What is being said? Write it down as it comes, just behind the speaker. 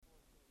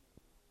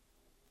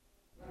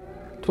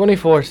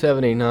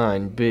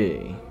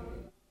2479B.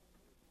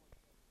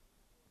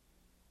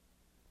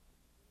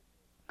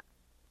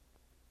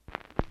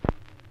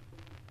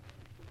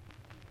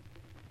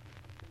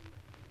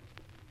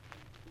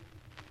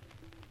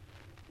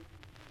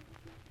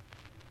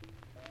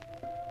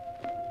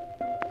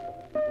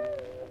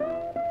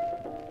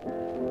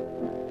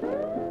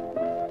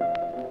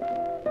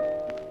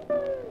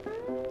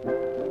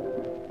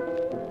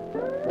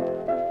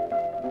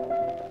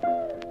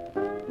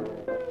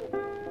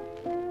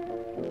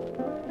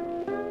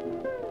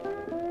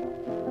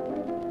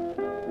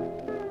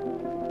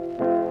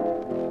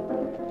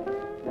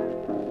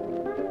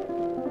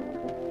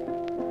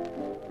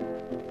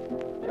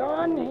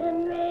 John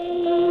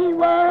Henry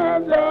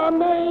was a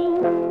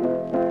man.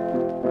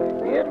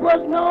 It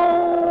was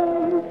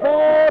known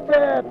for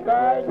that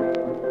fight.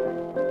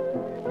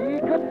 He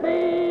could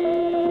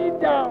lay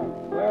down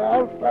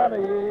well flat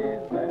on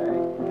his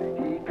back.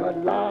 He could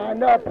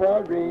line up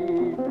a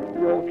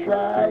railroad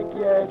track,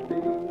 yes,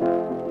 baby.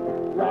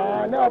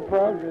 Line up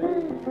a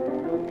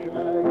railroad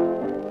track.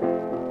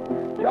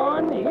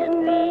 John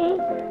Henry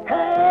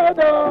had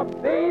a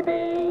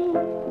baby,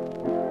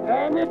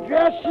 and the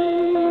dress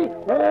she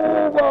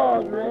wore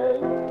was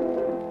red.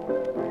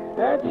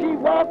 And she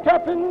walked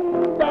up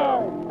and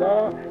down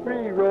the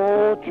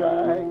railroad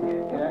track.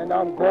 And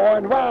I'm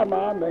going while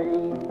my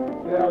man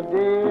fell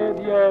dead,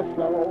 yes,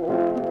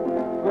 Lord.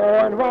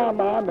 Going while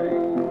my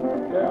man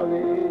fell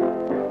dead.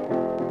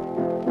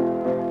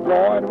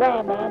 Going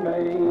while my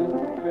man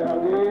fell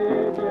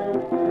dead, yes,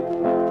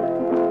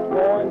 Lord.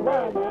 Going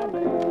while my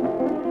man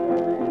fell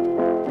dead.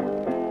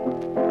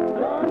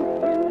 John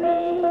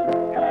Henry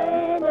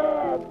had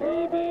a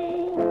baby,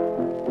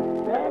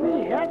 and he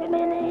hadn't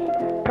any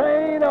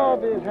pain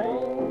of his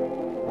hand.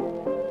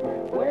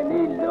 When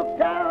he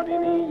looked out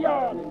in the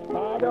yard and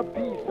spied a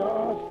piece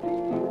of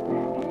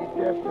steel, he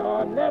said,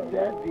 son, let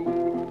that be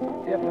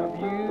just of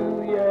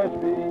you, yes,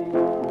 baby.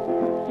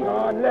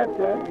 Son, let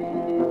that be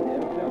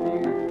just of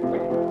you.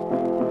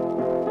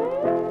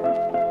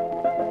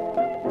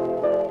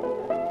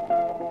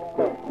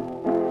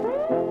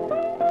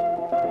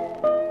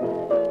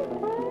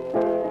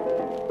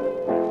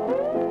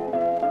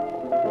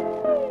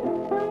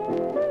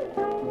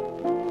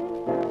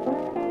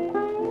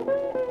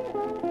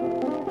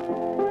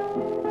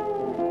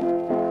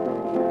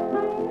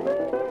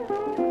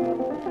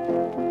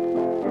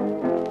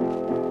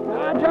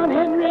 John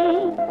Henry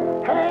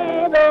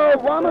had a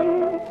woman,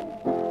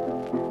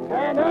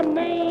 and her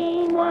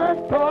name was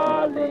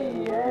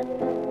Polly Ann.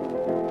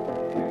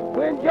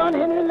 When John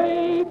Henry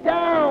lay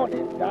down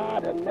and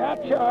died a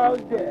natural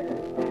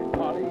death,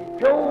 Polly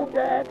drove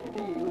that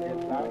steel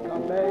just like a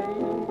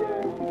man.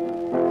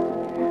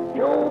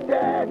 Drove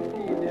that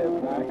steel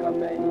just like a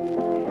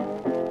man.